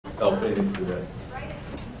El Phoenix today.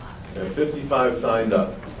 We have 55 signed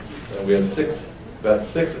up. And we have about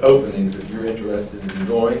six openings if you're interested in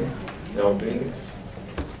going to El Phoenix.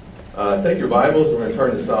 Take your Bibles. We're going to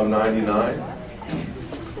turn to Psalm 99.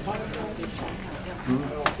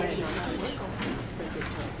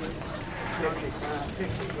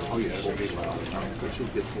 Oh yeah, it will be loud because she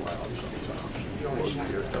gets loud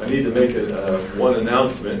sometimes. I need to make one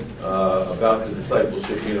announcement about the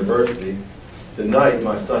Discipleship University. Tonight,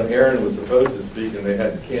 my son Aaron was supposed to speak, and they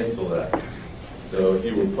had to cancel that. So if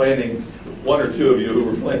you were planning, one or two of you who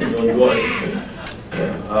were planning on going,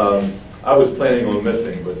 I was planning on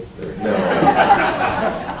missing, but no.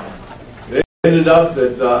 It ended up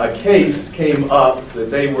that a case came up that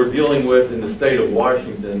they were dealing with in the state of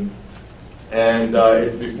Washington, and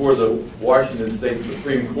it's before the Washington State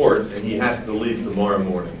Supreme Court, and he has to leave tomorrow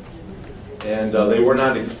morning. And they were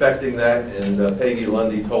not expecting that, and Peggy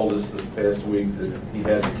Lundy told us this past week that he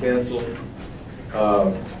had to cancel.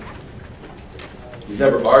 He's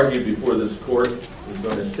never argued before this court. He's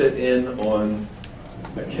going to sit in on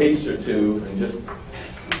a case or two and just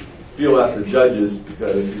feel out the judges,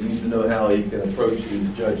 because he needs to know how he can approach these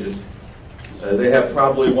judges. They have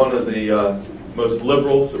probably one of the most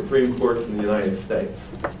liberal Supreme Courts in the United States.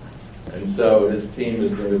 And so his team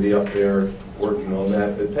is going to be up there working on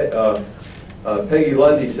that. But Peggy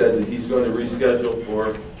Lundy said that he's going to reschedule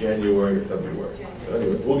for January or February. So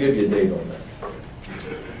anyway, we'll give you a date on that.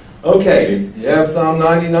 Okay, you have Psalm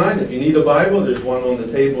 99. If you need a Bible, there's one on the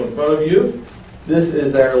table in front of you. This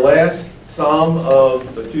is our last Psalm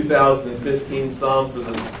of the 2015 Psalm for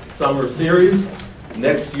the summer series.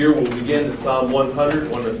 Next year we'll begin at Psalm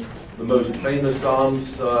 100, one of the most famous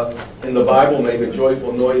Psalms in the Bible. Make a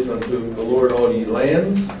joyful noise unto the Lord, all ye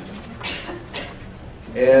lands.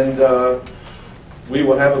 And we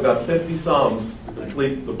will have about 50 Psalms to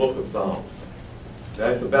complete the book of Psalms.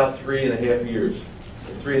 That's about 3.5 years,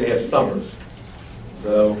 3.5 summers.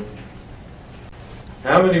 So,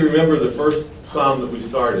 how many remember the first Psalm that we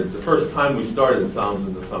started, the first time we started Psalms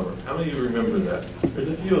in the summer? How many of you remember that? There's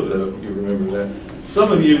a few of you remember that.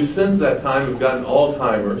 Some of you, since that time, have gotten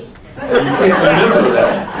Alzheimer's, and you can't remember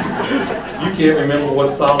that. You can't remember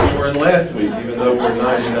what Psalm we were in last week, even though we're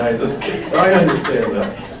 99 this week. I understand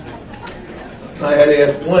that. I had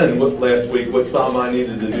asked Glenn last week what Psalm I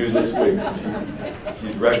needed to do this week.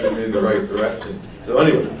 She directed me in the right direction. So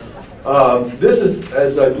anyway, this is,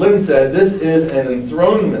 as Glenn said, this is an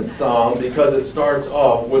enthronement psalm because it starts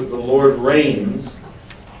off with the Lord reigns,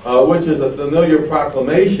 which is a familiar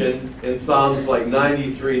proclamation in Psalms like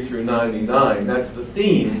 93 through 99. That's the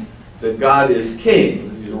theme, that God is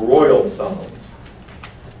king. These are royal psalms.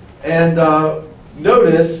 And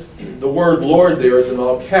notice the word Lord there is in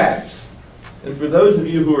all caps. And for those of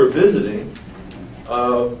you who are visiting,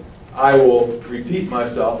 I will repeat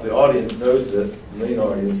myself. The audience knows this. The main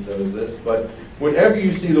audience knows this. But whenever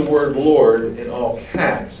you see the word Lord in all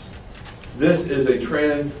caps, this is a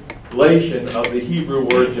translation of the Hebrew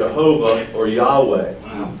word Jehovah or Yahweh.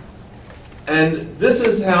 Wow. And this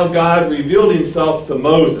is how God revealed himself to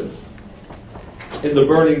Moses in the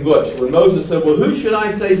burning bush. When Moses said, well, who should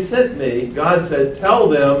I say sent me? God said, tell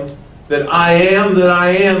them that I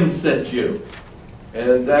am sent you.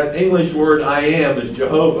 And that English word I am is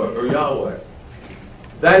Jehovah or Yahweh.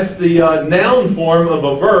 That's the noun form of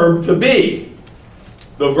a verb to be.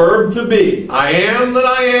 The verb to be. I am that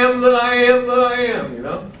I am that I am that I am, you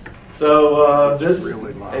know. So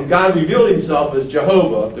and God revealed himself as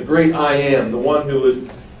Jehovah, the great I am, the one who has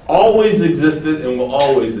always existed and will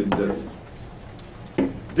always exist.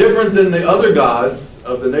 Different than the other gods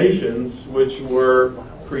of the nations which were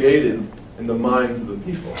created in the minds of the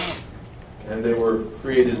people. And they were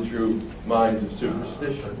created through minds of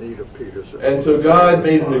superstition. And so God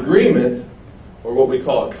made an agreement, or what we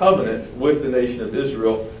call a covenant, with the nation of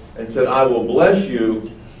Israel and said, I will bless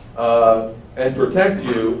you and protect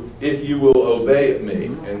you if you will obey me.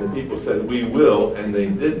 And the people said, we will, and they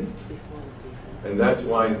didn't. And that's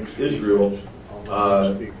why Israel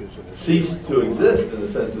ceased to exist in the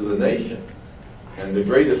sense of the nation. And the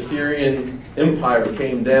great Assyrian Empire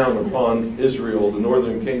came down upon Israel, the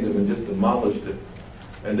northern kingdom, and just demolished it.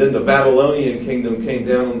 And then the Babylonian kingdom came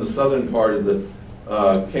down on the southern part of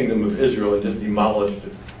the kingdom of Israel and just demolished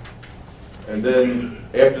it. And then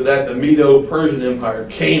after that, the Medo-Persian Empire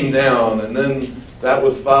came down, and then that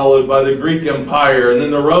was followed by the Greek Empire, and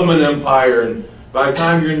then the Roman Empire. And by the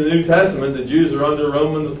time you're in the New Testament, the Jews are under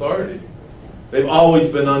Roman authority. They've always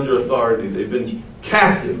been under authority. They've been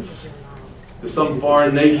captives to some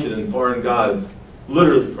foreign nation and foreign gods,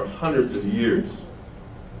 literally for hundreds of years.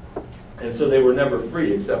 And so they were never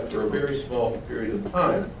free except for a very small period of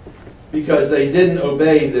time. because they didn't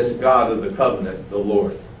obey this God of the covenant, the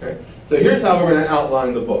Lord. Okay? So here's how we're going to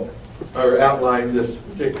outline the book, or outline this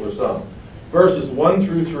particular psalm. Verses 1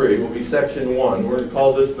 through 3 will be section 1. We're going to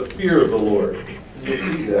call this the fear of the Lord. You'll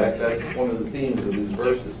see that. That's one of the themes of these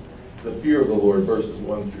verses. The fear of the Lord, verses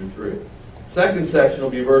 1 through 3. Second section will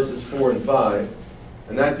be verses 4 and 5,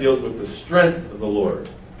 and that deals with the strength of the Lord.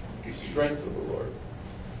 The strength of the Lord.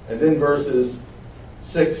 And then verses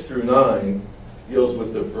 6 through 9 deals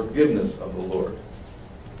with the forgiveness of the Lord.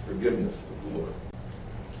 Forgiveness of the Lord.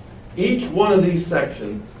 Each one of these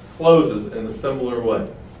sections closes in a similar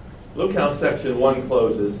way. Look how section 1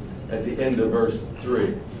 closes at the end of verse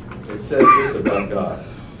 3. It says this about God.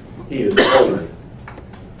 He is holy.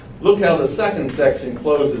 Look how the second section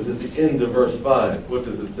closes at the end of verse 5. What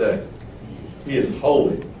does it say? He is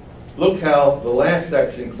holy. Look how the last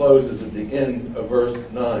section closes at the end of verse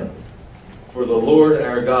 9. For the Lord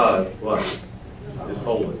our God, what? Is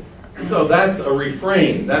holy. So that's a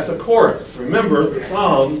refrain. That's a chorus. Remember, the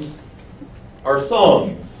Psalms are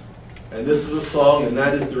songs. And this is a song, and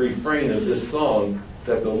that is the refrain of this song,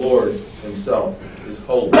 that the Lord himself is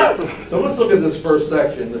holy. So let's look at this first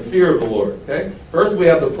section, the fear of the Lord. Okay? First we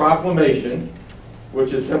have the proclamation,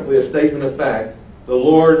 which is simply a statement of fact. The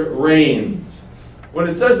Lord reigns. When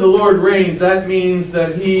it says the Lord reigns, that means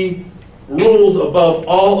that he rules above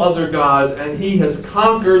all other gods, and he has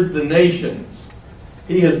conquered the nations.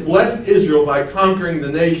 He has blessed Israel by conquering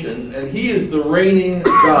the nations, and he is the reigning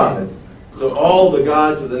God. So all the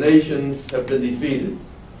gods of the nations have been defeated.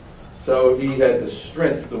 So he had the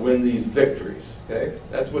strength to win these victories. Okay?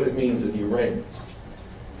 That's what it means that he reigns.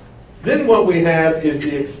 Then what we have is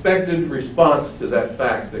the expected response to that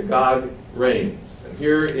fact that God reigns. And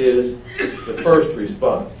here is the first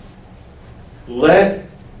response. Let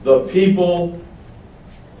the people,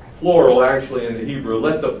 plural actually in the Hebrew,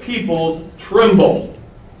 let the peoples tremble.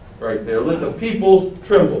 Right there. Let the peoples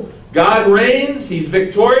tremble. God reigns. He's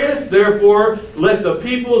victorious. Therefore, let the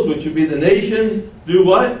peoples, which would be the nations, do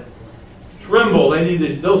what? Tremble. They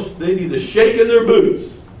need to shake in their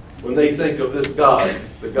boots when they think of this God,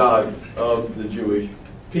 the God of the Jewish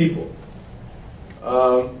people.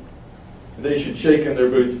 They should shake in their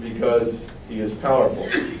boots because he is powerful.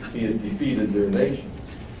 He has defeated their nations.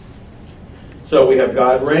 So we have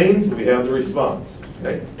God reigns. We have the response.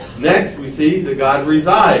 Okay? Next, we see that God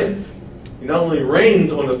resides. He not only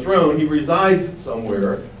reigns on the throne, he resides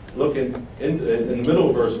somewhere. Look in the middle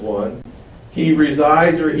of verse 1. He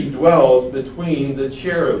resides, or he dwells, between the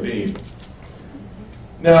cherubim.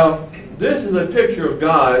 Now, this is a picture of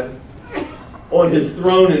God on his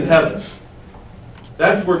throne in heaven.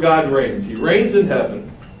 That's where God reigns. He reigns in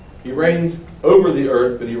heaven. He reigns over the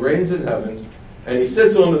earth, but he reigns in heaven. And he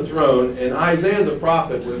sits on the throne. And Isaiah the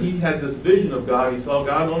prophet, when he had this vision of God, he saw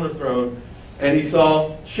God on the throne, and he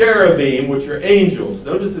saw cherubim, which are angels.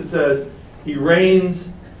 Notice it says he reigns,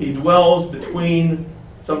 he dwells between,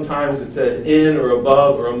 sometimes it says in or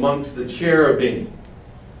above or amongst the cherubim.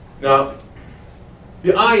 Now,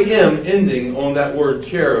 the I-M ending on that word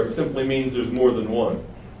cherub simply means there's more than one.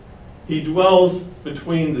 He dwells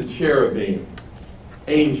between the cherubim,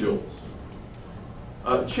 angels.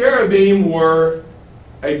 Cherubim were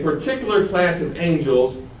a particular class of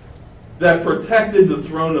angels that protected the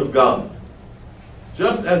throne of God.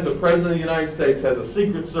 Just as the President of the United States has a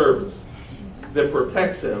secret service that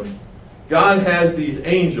protects him, God has these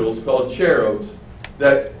angels called cherubs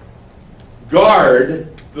that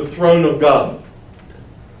guard the throne of God.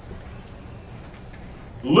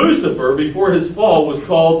 Lucifer, before his fall, was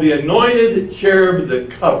called the anointed cherub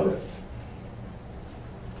that covereth.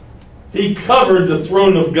 He covered the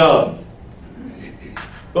throne of God.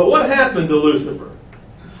 But what happened to Lucifer?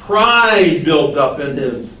 Pride built up in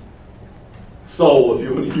his soul, if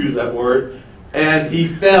you want to use that word, and he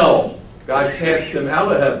fell. God cast him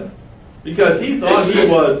out of heaven because he thought he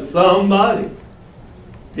was somebody.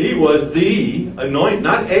 He was the anointed,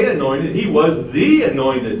 not a anointed, he was the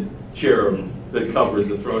anointed cherub that covered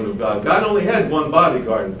the throne of God. God only had one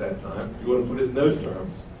bodyguard at that time, if you want to put it in those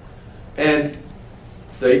terms. And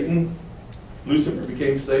Satan, Lucifer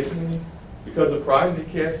became Satan, and because of pride,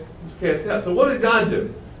 he was cast out. So what did God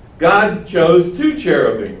do? God chose two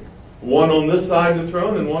cherubim, one on this side of the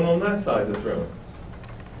throne and one on that side of the throne.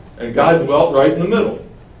 And God dwelt right in the middle,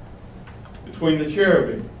 between the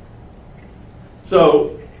cherubim.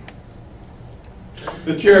 So,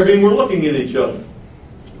 the cherubim were looking at each other.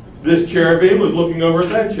 This cherubim was looking over at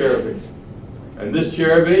that cherubim. And this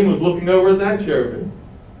cherubim was looking over at that cherubim.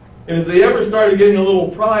 And if they ever started getting a little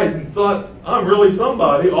pride and thought, I'm really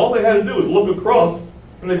somebody, all they had to do was look across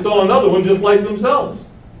and they saw another one just like themselves.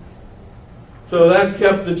 So that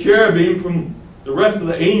kept the cherubim from the rest of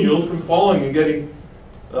the angels from falling and getting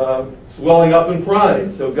swelling up in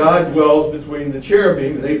pride. So God dwells between the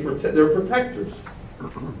cherubim, and they're protectors.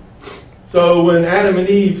 So when Adam and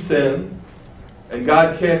Eve sinned, and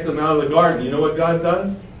God cast them out of the garden, you know what God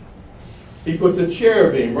does? He puts a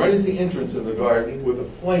cherubim right at the entrance of the garden with a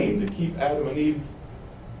flame to keep Adam and Eve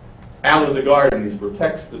out of the garden. He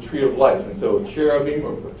protects the tree of life. And so cherubim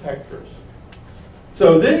are protectors.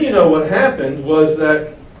 So then you know what happened was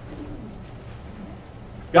that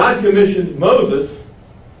God commissioned Moses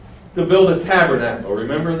to build a tabernacle.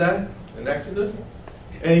 Remember that in Exodus?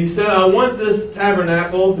 And he said, I want this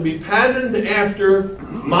tabernacle to be patterned after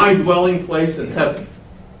my dwelling place in heaven.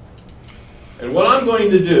 And what I'm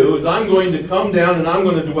going to do is I'm going to come down and I'm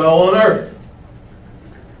going to dwell on earth.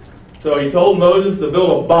 So he told Moses to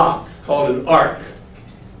build a box called an ark.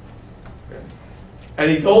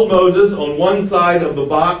 And he told Moses on one side of the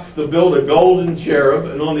box to build a golden cherub,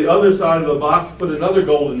 and on the other side of the box put another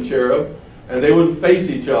golden cherub, and they would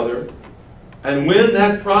face each other. And when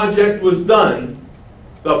that project was done,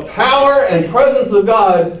 the power and presence of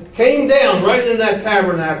God came down right in that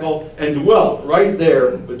tabernacle and dwelt right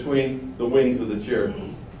there between the wings of the cherub.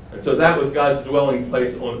 And so that was God's dwelling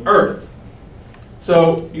place on earth.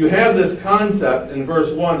 So you have this concept in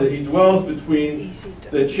verse 1 that he dwells between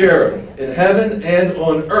the cherub in heaven and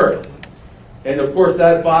on earth. And of course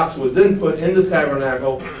that box was then put in the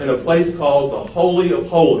tabernacle in a place called the Holy of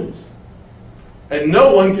Holies. And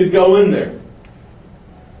no one could go in there.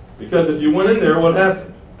 Because if you went in there, what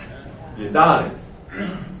happened? You died.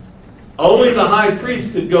 Only the high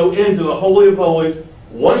priest could go into the Holy of Holies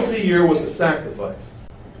once a year with a sacrifice.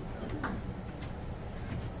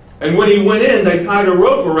 And when he went in, they tied a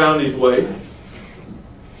rope around his waist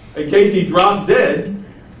in case he dropped dead.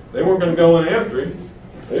 They weren't going to go in after him.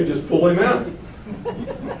 They'd just pull him out.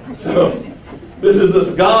 So this is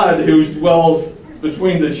this God who dwells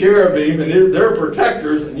between the cherubim, and they're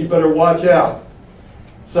protectors, and you better watch out.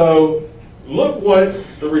 So look what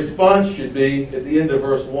the response should be at the end of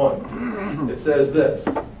verse 1. It says this: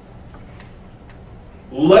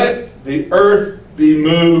 let the earth be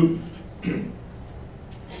moved.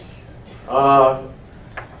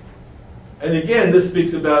 And again, this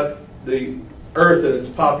speaks about the earth and its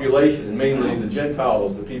population, and mainly the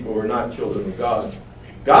Gentiles, the people who are not children of God.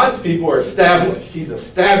 God's people are established. He's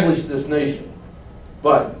established this nation.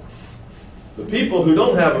 But the people who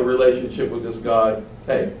don't have a relationship with this God,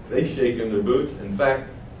 hey, they shake in their boots. In fact,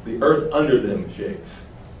 the earth under them shakes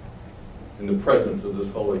in the presence of this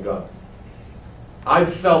holy God.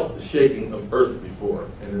 I've felt the shaking of earth before,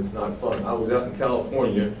 and it's not fun. I was out in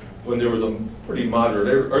California when there was a pretty moderate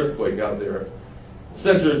earthquake out there.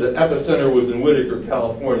 The epicenter was in Whitaker,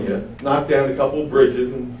 California. Knocked down a couple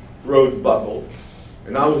bridges and roads buckled.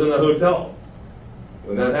 And I was in a hotel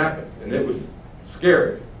when that happened, and it was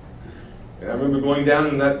scary. And I remember going down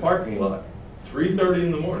in that parking lot, 3:30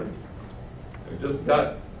 in the morning. I just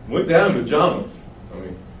went down in pajamas. I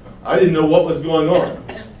mean, I didn't know what was going on.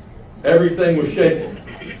 Everything was shaking.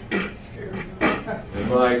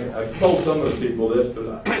 And I've told some of the people this,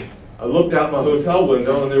 but I looked out my hotel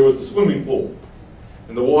window and there was a swimming pool.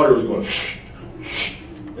 And the water was going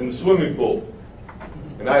in the swimming pool.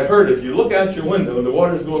 And I'd heard if you look out your window and the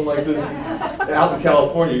water's going like this out in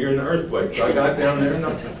California, you're in an earthquake. So I got down there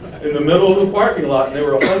in the middle of the parking lot, and there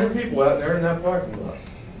were 100 people out there in that parking lot.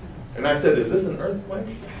 And I said, is this an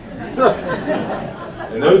earthquake?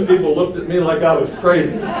 And those people looked at me like I was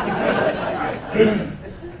crazy.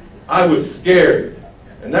 I was scared.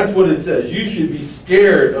 And that's what it says. You should be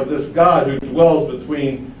scared of this God who dwells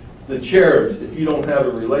between the cherubs if you don't have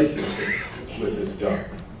a relationship with this God.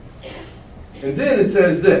 And then it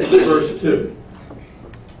says this, verse 2.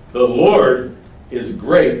 The Lord is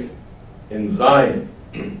great in Zion.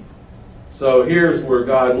 So here's where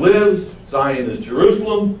God lives. Zion is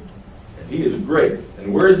Jerusalem. And he is great.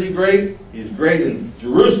 And where is he great? He's great in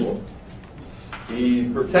Jerusalem. He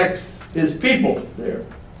protects his people there.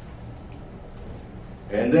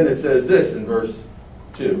 And then it says this in verse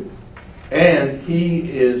 2. And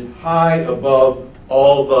he is high above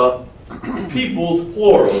all the peoples,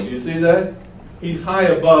 plural. Do you see that? He's high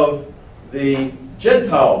above the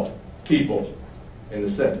Gentile people, in a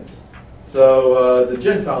sense. So the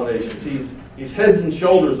Gentile nations, he's heads and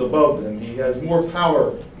shoulders above them. He has more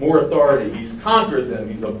power, more authority. He's conquered them.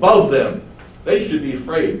 He's above them. They should be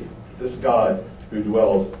afraid of this God who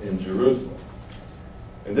dwells in Jerusalem.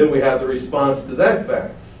 And then we have the response to that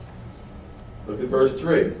fact. Look at verse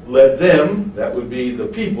 3. Let them, that would be the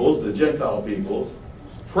peoples, the Gentile peoples,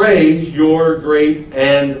 praise your great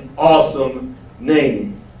and awesome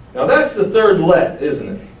name. Now that's the third let, isn't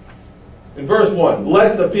it? In verse 1,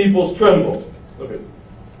 let the peoples tremble. Look at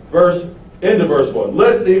into verse 1.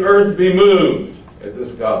 Let the earth be moved at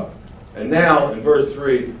this God. And now in verse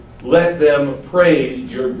 3, let them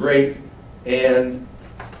praise your great and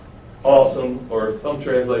awesome, or some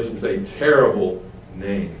translations say terrible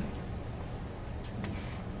name.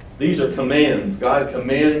 These are commands. God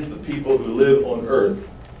commands the people who live on earth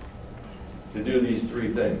to do these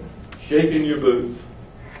three things. Shake in your boots.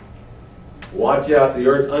 Watch out, the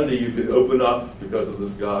earth under you could open up because of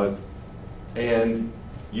this God. And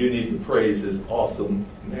you need to praise his awesome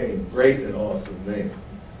name. Great and awesome name.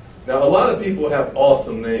 Now, a lot of people have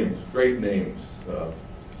awesome names, great names,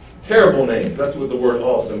 terrible names. That's what the word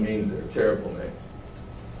awesome means there, terrible names.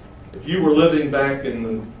 If you were living back in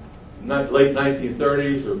the late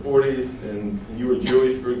 1930s or 40s and you were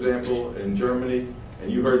Jewish, for example, in Germany,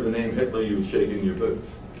 and you heard the name Hitler, you would shake in your boots.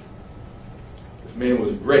 This man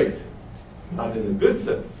was great, not in a good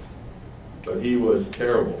sense, but he was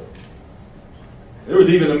terrible. There was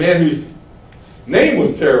even a man whose name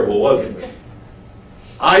was terrible, wasn't it?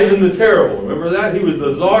 Ivan the Terrible. Remember that? He was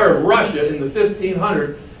the Tsar of Russia in the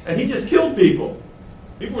 1500s, and he just killed people.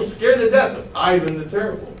 People were scared to death of Ivan the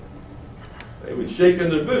Terrible. They would shake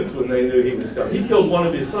in their boots when they knew he was coming. He killed one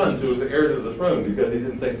of his sons who was the heir to the throne because he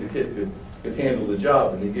didn't think the kid could handle the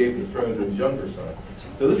job, and he gave the throne to his younger son.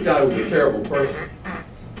 So this guy was a terrible person.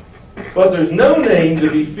 But there's no name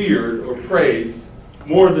to be feared or praised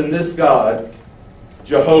more than this God,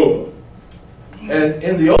 Jehovah. And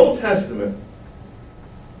in the Old Testament,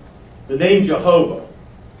 the name Jehovah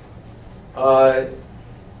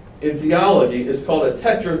in theology is called a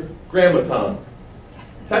tetragrammaton.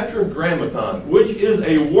 Tetragrammaton, which is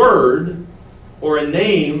a word or a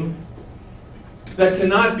name that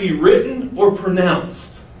cannot be written or pronounced.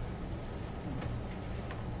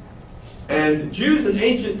 And Jews in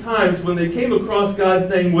ancient times, when they came across God's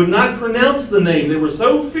name, would not pronounce the name. They were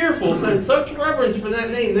so fearful, had such reverence for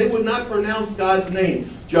that name, they would not pronounce God's name,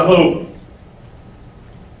 Jehovah.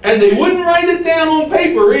 And they wouldn't write it down on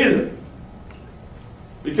paper either,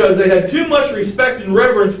 because they had too much respect and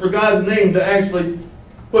reverence for God's name to actually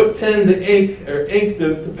put pen to ink, or ink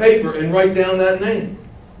to paper, and write down that name.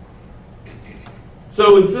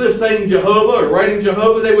 So instead of saying Jehovah or writing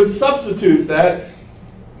Jehovah, they would substitute that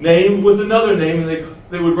name with another name, and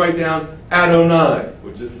they would write down Adonai,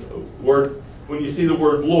 which is a word, when you see the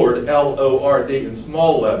word Lord, L-O-R-D, in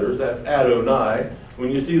small letters, that's Adonai. When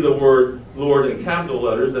you see the word Lord in capital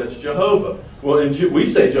letters, that's Jehovah. Well, we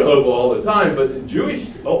say Jehovah all the time, but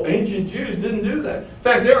ancient Jews didn't do that. In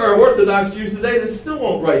fact, there are Orthodox Jews today that still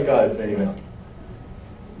won't write God's name out.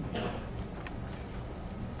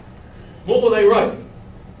 What will they write?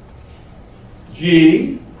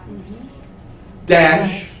 G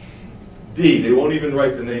dash D. They won't even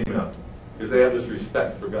write the name out because they have this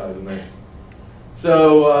respect for God's name.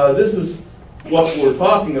 So this is what we're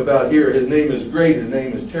talking about here. His name is great. His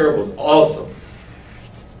name is terrible. It's awesome.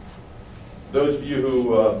 Those of you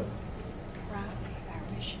who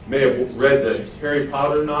may have read the Harry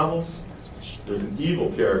Potter novels, there's an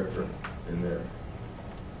evil character in there.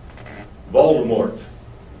 Voldemort,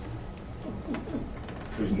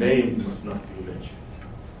 whose name must not be mentioned.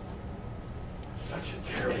 Such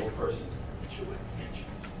a terrible person that you wouldn't mention.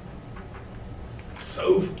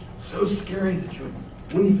 So scary that you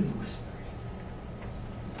wouldn't even whisper.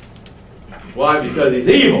 Why? Because he's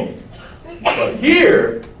evil. But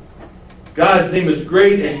here, God's name is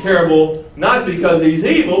great and terrible, not because he's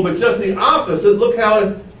evil, but just the opposite. Look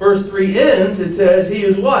how verse 3 ends. It says he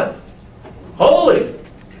is what? Holy.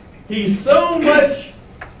 He's so much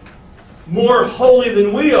more holy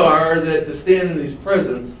than we are that to stand in his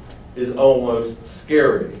presence is almost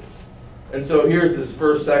scary. And so here's this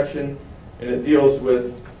first section, and it deals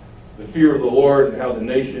with the fear of the Lord and how the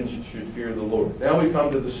nations should fear the Lord. Now we come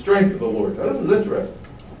to the strength of the Lord. Now this is interesting.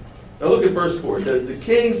 Now look at verse 4. It says, the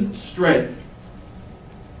king's strength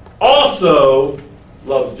also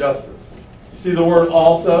loves justice. You see the word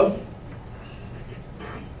also?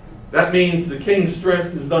 That means the king's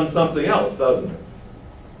strength has done something else, doesn't it?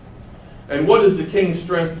 And what has the king's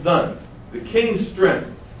strength done? The king's strength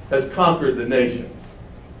has conquered the nations.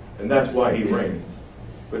 And that's why he reigns.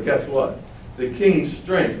 But guess what? The king's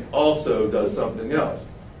strength also does something else.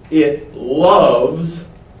 It loves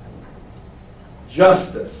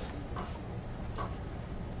justice.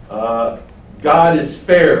 God is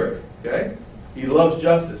fair. Okay? He loves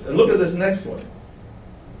justice. And look at this next one.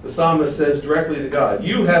 The psalmist says directly to God,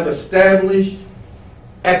 you have established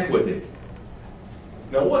equity.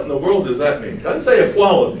 Now what in the world does that mean? It doesn't say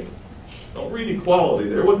equality. Don't read equality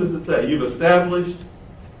there. What does it say? You've established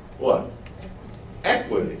what?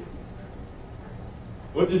 Equity.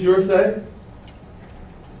 What does yours say?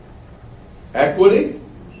 Equity?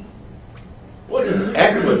 What is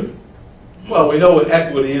equity? Well, we know what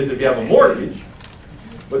equity is if you have a mortgage,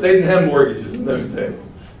 but they didn't have mortgages in those days.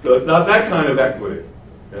 So it's not that kind of equity.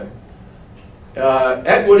 Okay?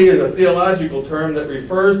 Equity is a theological term that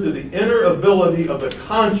refers to the inner ability of the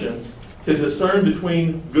conscience to discern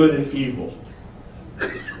between good and evil.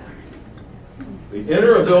 The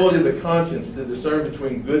inner ability of the conscience to discern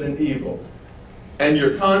between good and evil. And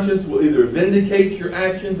your conscience will either vindicate your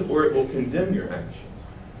actions or it will condemn your actions.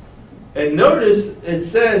 And notice it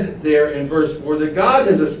says there in verse 4 that God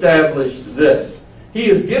has established this. He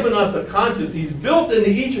has given us a conscience. He's built into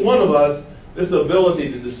each one of us this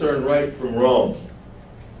ability to discern right from wrong.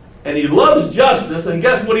 And He loves justice, and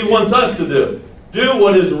guess what He wants us to do? Do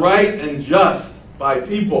what is right and just by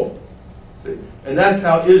people. See? And that's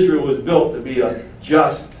how Israel was built, to be a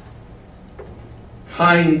just,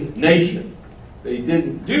 kind nation. They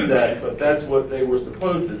didn't do that, but that's what they were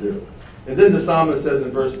supposed to do. And then the psalmist says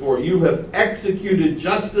in verse 4, you have executed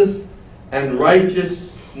justice and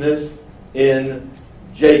righteousness in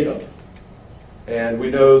Jacob. And we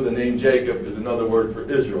know the name Jacob is another word for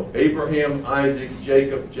Israel. Abraham, Isaac,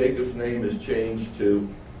 Jacob. Jacob's name is changed to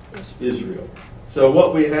Israel. So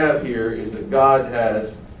what we have here is that God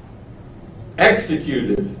has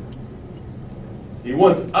executed. He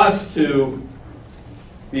wants us to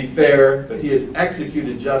be fair, but He has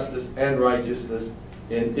executed justice and righteousness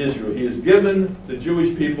in Israel. He has given the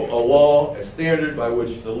Jewish people a law, a standard by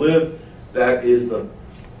which to live. That is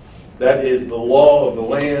the law of the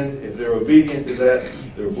land. If they're obedient to that,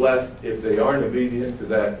 they're blessed. If they aren't obedient to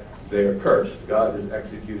that, they are cursed. God has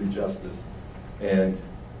executed justice and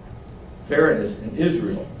fairness in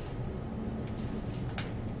Israel.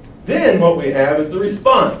 Then what we have is the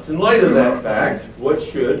response. In light of that fact, what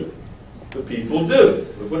should the people do?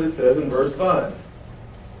 Look what it says in verse 5.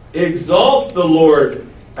 Exalt the Lord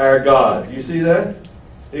our God. Do you see that?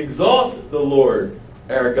 Exalt the Lord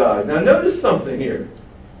our God. Now notice something here.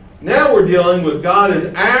 Now we're dealing with God as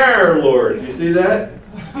our Lord. Do you see that?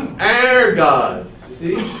 Our God. You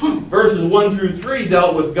see? Verses 1 through 3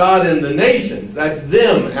 dealt with God and the nations. That's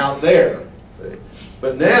them out there. See?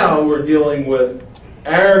 But now we're dealing with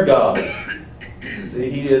our God. See,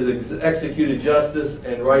 He has executed justice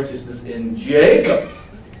and righteousness in Jacob.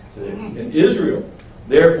 See? In Israel.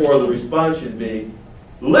 Therefore, the response should be,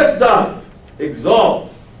 lift up,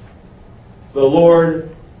 exalt the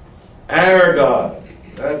Lord our God.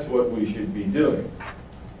 That's what we should be doing.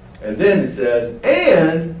 And then it says,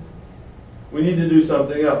 and we need to do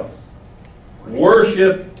something else.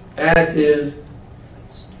 Worship at His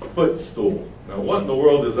footstool. Now, what in the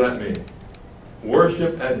world does that mean?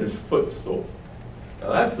 Worship at His footstool. Now,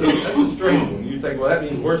 that's a strange one. You think, well, that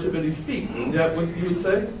means worship at His feet. Isn't that what you would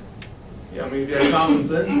say? Yeah, I mean, if you had common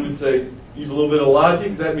sense, you would say, use a little bit of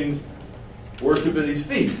logic. That means worship at His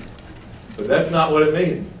feet. But that's not what it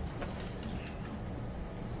means.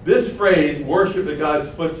 This phrase, worship at God's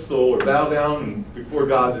footstool, or bow down before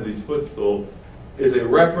God at His footstool, is a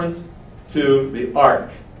reference to the ark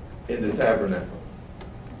in the tabernacle.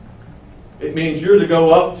 It means you're to go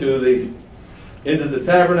up to into the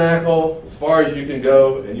tabernacle as far as you can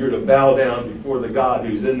go, and you're to bow down before the God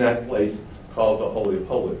who's in that place called the Holy of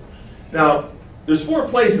Holies. Now, there's 4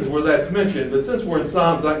 places where that's mentioned, but since we're in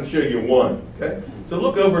Psalms, I can show you one. Okay? So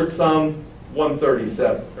look over at Psalm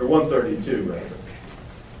 137, or 132 rather.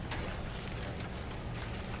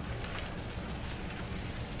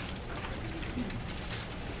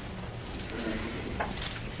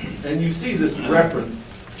 And you see this reference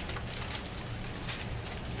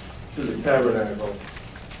to the tabernacle.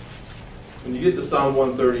 When you get to Psalm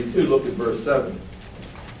 132, look at verse 7.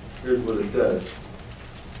 Here's what it says.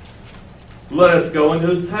 Let us go into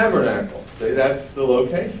His tabernacle. See, that's the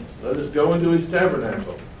location. Let us go into His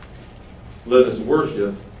tabernacle. Let us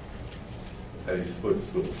worship at His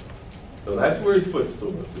footstool. So that's where His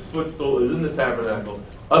footstool is. His footstool is in the tabernacle.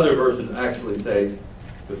 Other verses actually say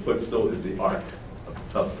the footstool is the ark of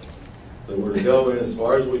the covenant. So we're to go in as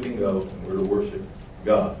far as we can go, and we're to worship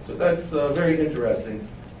God. So that's very interesting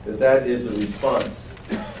that is the response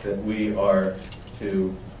that we are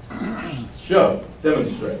to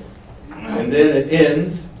demonstrate. And then it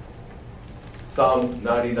ends, Psalm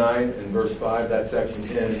 99 and verse 5, that section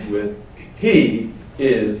ends with, He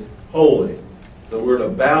is holy. So we're to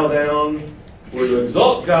bow down, we're to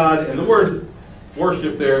exalt God, and the word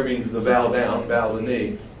worship there means to bow down, bow the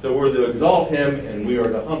knee. So we're to exalt Him, and we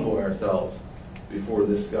are to humble ourselves before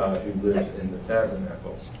this God who lives in the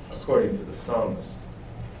tabernacle, according to the psalmist.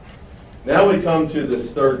 Now we come to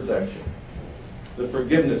this third section, the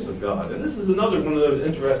forgiveness of God. And this is another one of those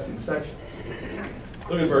interesting sections.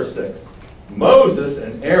 Look at verse 6. Moses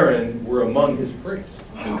and Aaron were among his priests.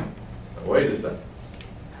 Now, wait a second.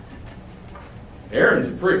 Aaron's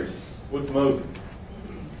a priest. What's Moses?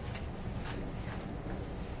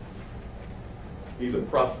 He's a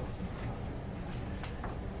prophet.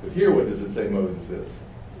 But here, what does it say Moses is?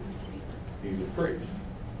 He's a priest.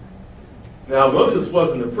 Now, Moses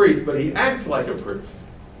wasn't a priest, but he acts like a priest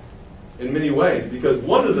in many ways, because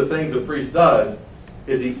one of the things a priest does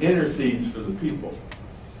is he intercedes for the people.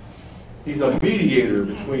 He's a mediator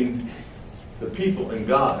between the people and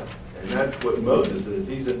God, and that's what Moses is.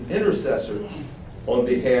 He's an intercessor on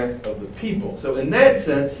behalf of the people. So in that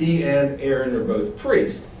sense, he and Aaron are both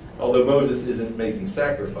priests, although Moses isn't making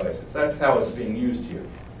sacrifices. That's how it's being used here.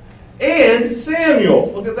 And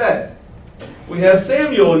Samuel, look at that. We have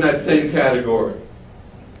Samuel in that same category.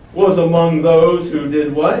 Was among those who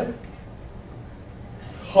did what?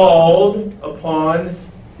 Called upon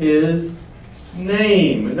his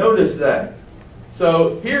name. Notice that.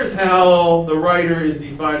 So here's how the writer is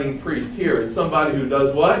defining priest here. It's somebody who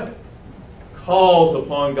does what? Calls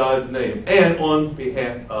upon God's name and on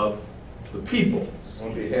behalf of the people.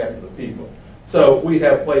 On behalf of the people. So we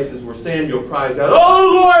have places where Samuel cries out,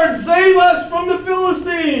 "Oh Lord, save us from the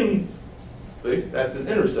Philistines!" See, that's an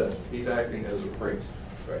intercessor. He's acting as a priest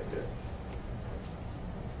right there.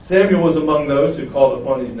 Samuel was among those who called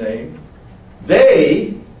upon his name.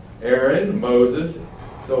 They, Aaron, Moses,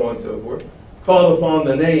 so on and so forth, called upon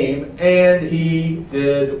the name, and he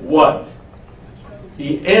did what?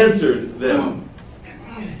 He answered them.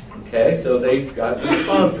 Okay, so they got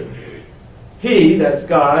responses. He, that's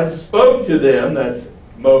God, spoke to them, that's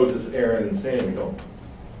Moses, Aaron, and Samuel,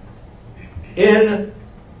 in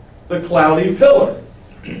the cloudy pillar.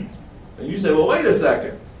 And you say, well, wait a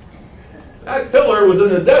second. That pillar was in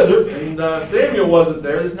the desert, and Samuel wasn't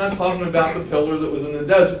there. It's not talking about the pillar that was in the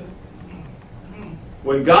desert.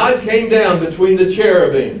 When God came down between the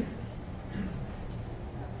cherubim,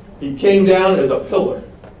 he came down as a pillar.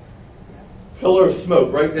 Pillar of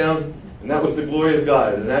smoke right down, and that was the glory of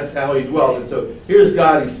God, and that's how he dwelt. And so here's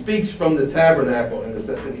God. He speaks from the tabernacle in a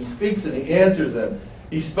sense, and he speaks and he answers them.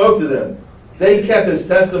 He spoke to them. They kept his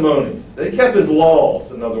testimonies. They kept his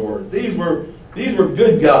laws, in other words. These were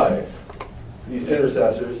good guys, these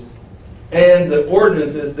intercessors, and the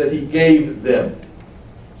ordinances that he gave them.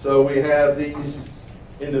 So we have these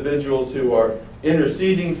individuals who are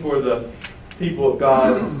interceding for the people of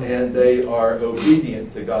God, and they are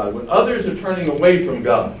obedient to God. When others are turning away from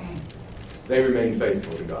God, they remain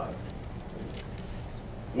faithful to God.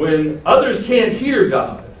 When others can't hear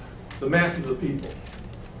God, the masses of people,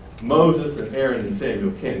 Moses and Aaron and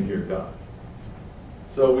Samuel can hear God.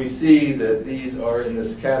 So we see that these are in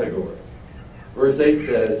this category. Verse 8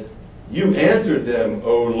 says, "You answered them,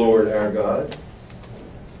 O Lord our God."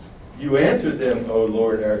 You answered them, O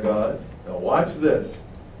Lord our God. Now watch this.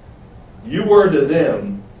 You were to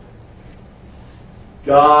them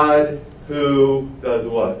God who does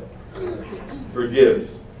what?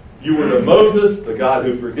 Forgives. You were to Moses, the God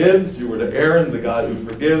who forgives. You were to Aaron, the God who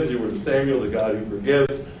forgives. You were to Samuel, the God who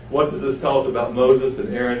forgives. What does this tell us about Moses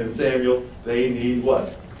and Aaron and Samuel? They need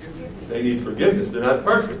what? They need forgiveness. They're not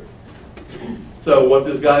perfect. So what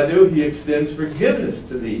does God do? He extends forgiveness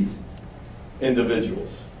to these individuals.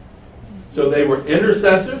 So they were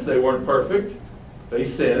intercessors. They weren't perfect. They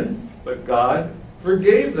sinned. But God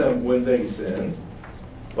forgave them when they sinned.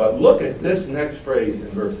 But look at this next phrase in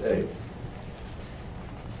verse 8.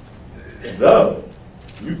 Though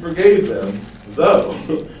you forgave them, though,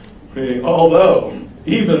 meaning although,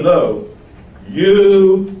 even though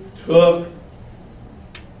you took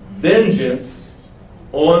vengeance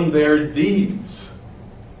on their deeds.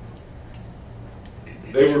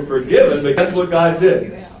 They were forgiven, but guess what God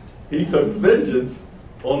did? He took vengeance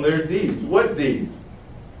on their deeds. What deeds?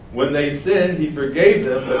 When they sinned, he forgave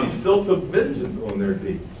them, but he still took vengeance on their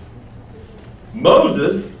deeds.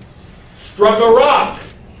 Moses struck a rock.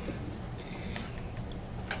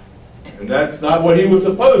 And that's not what he was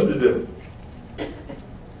supposed to do.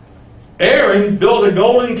 Aaron built a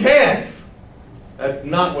golden calf. That's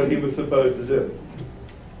not what he was supposed to do.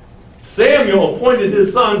 Samuel appointed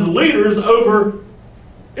his sons leaders over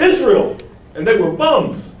Israel, and they were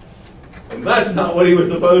bums. And that's not what he was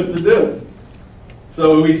supposed to do.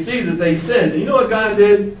 So we see that they sinned. And you know what God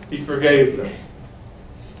did? He forgave them.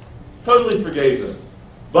 Totally forgave them.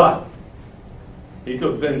 But he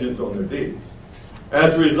took vengeance on their deeds.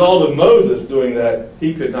 As a result of Moses doing that,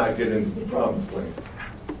 he could not get into the promised land.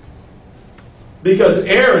 Because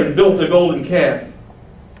Aaron built the golden calf,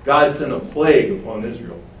 God sent a plague upon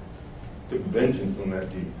Israel. Took vengeance on that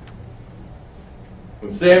deed.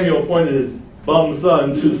 When Samuel appointed his bum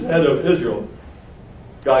sons as head of Israel,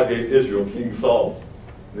 God gave Israel King Saul.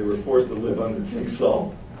 They were forced to live under King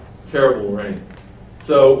Saul. Terrible reign.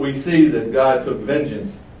 So we see that God took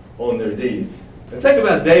vengeance on their deeds. And think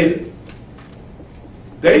about David.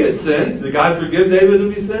 David sinned. Did God forgive David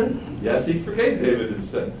of his sin? Yes, he forgave David of his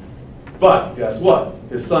sin. But guess what?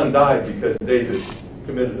 His son died because David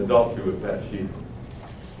committed adultery with Bathsheba.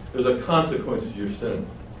 There's a consequence to your sin.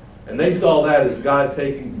 And they saw that as God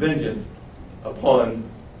taking vengeance upon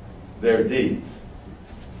their deeds.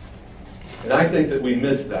 And I think that we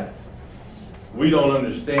miss that. We don't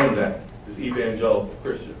understand that as evangelical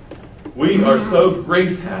Christians. We are so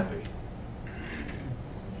grace happy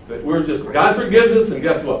that we're just, God forgives us, and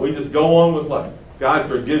guess what? We just go on with life. God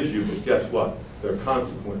forgives you, but guess what? There are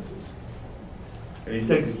consequences. And he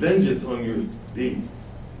takes vengeance on your deeds.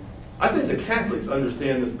 I think the Catholics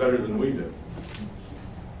understand this better than we do.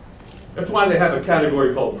 That's why they have a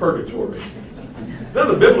category called purgatory. It's not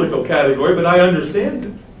a biblical category, but I understand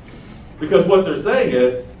it. Because what they're saying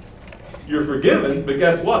is, you're forgiven, but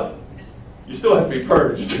guess what? You still have to be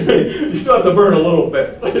purged. You still have to burn a little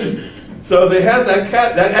bit. So they have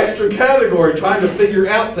that extra category trying to figure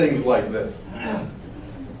out things like this.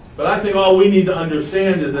 But I think all we need to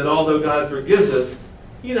understand is that although God forgives us,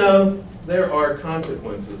 there are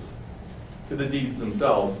consequences to the deeds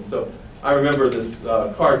themselves. And so I remember this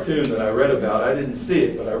cartoon that I read about. I didn't see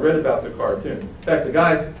it, but I read about the cartoon. In fact, the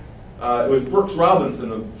guy, it was Brooks Robinson,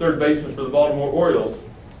 the third baseman for the Baltimore Orioles,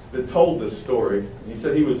 that told this story. He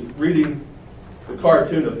said he was reading the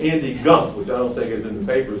cartoon of Andy Gump, which I don't think is in the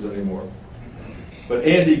papers anymore. But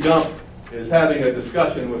Andy Gump is having a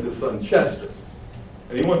discussion with his son Chester.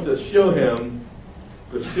 And he wants to show him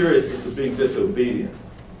the seriousness of being disobedient.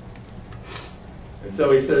 And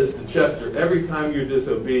so he says to Chester, every time you're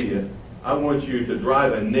disobedient, I want you to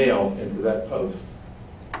drive a nail into that post.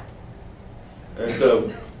 And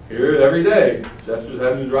so here every day, Chester's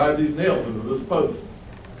having to drive these nails into this post.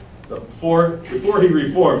 So before he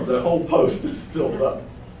reforms, that whole post is filled up.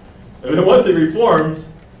 And then once he reforms,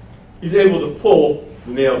 he's able to pull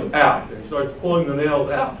the nails out. And he starts pulling the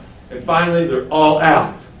nails out. And finally, they're all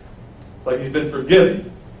out. Like he's been forgiven.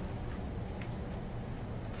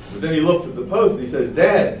 But then he looks at the post and he says,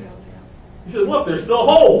 Dad, he says, look, there's still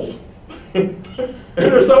holes. And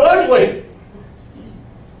they're so ugly.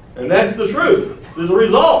 And that's the truth. There's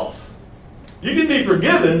results. You can be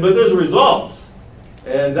forgiven, but there's results.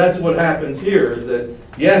 And that's what happens here, is that,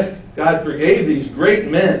 yes, God forgave these great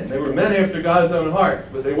men. They were men after God's own heart,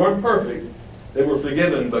 but they weren't perfect. They were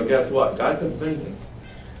forgiven, but guess what? God took vengeance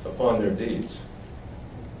upon their deeds.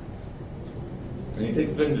 And he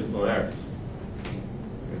takes vengeance on ours.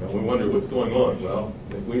 We wonder what's going on. Well,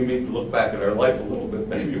 if we need to look back at our life a little bit,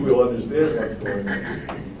 maybe we'll understand what's going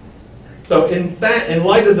on. So in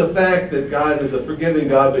light of the fact that God is a forgiving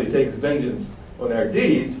God, but he takes vengeance on our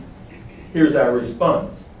deeds, here's our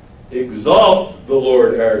response. Exalt the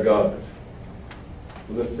Lord our God.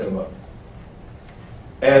 Lift him up.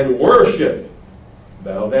 And worship,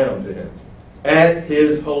 bow down to him, at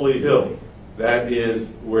his holy hill. That is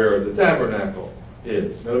where the tabernacle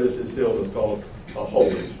is. Notice his hill is called a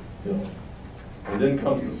holy hill. And then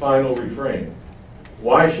comes the final refrain.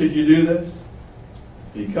 Why should you do this?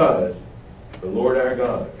 Because the Lord our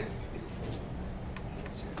God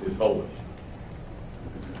is holy.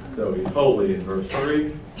 So he's holy in verse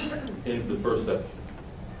 3 into the first section.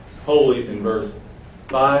 Holy in verse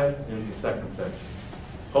 5 into the second section.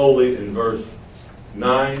 Holy in verse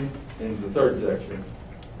 9 into the third section.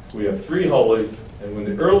 We have three holies, and when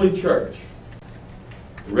the early church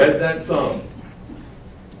read that psalm,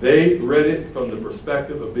 they read it from the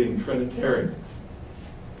perspective of being Trinitarians.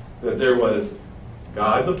 That there was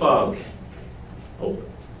God the Father, holy.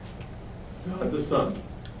 God the Son,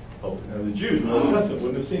 holy. Now the Jews in the Old Testament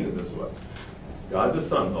wouldn't have seen it this way. God the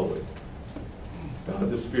Son, holy. God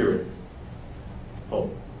the Spirit,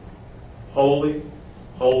 holy. Holy,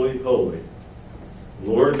 holy, holy.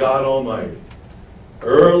 Lord God Almighty.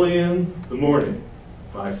 Early in the morning,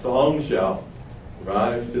 my song shall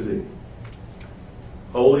rise to thee.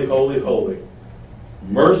 Holy, holy, holy.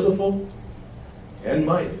 Merciful and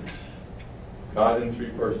mighty. God in three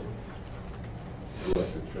persons.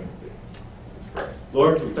 Blessed Trinity. Let's pray.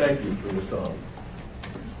 Lord, we thank you for the song.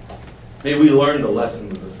 May we learn the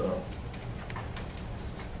lessons of the song.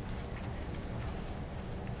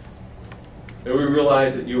 May we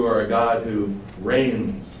realize that you are a God who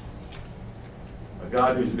reigns, a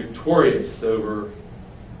God who's victorious over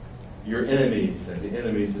your enemies and the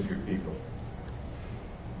enemies of your people.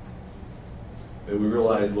 May we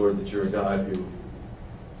realize, Lord, that you're a God who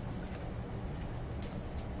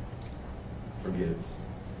forgives.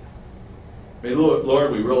 May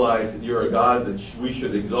Lord, we realize that you're a God that we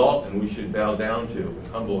should exalt and we should bow down to in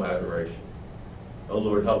humble adoration. Oh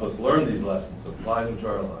Lord, help us learn these lessons, apply them to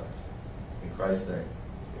our lives. In Christ's name,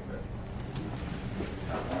 amen.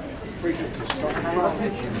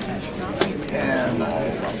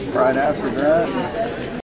 And right after that,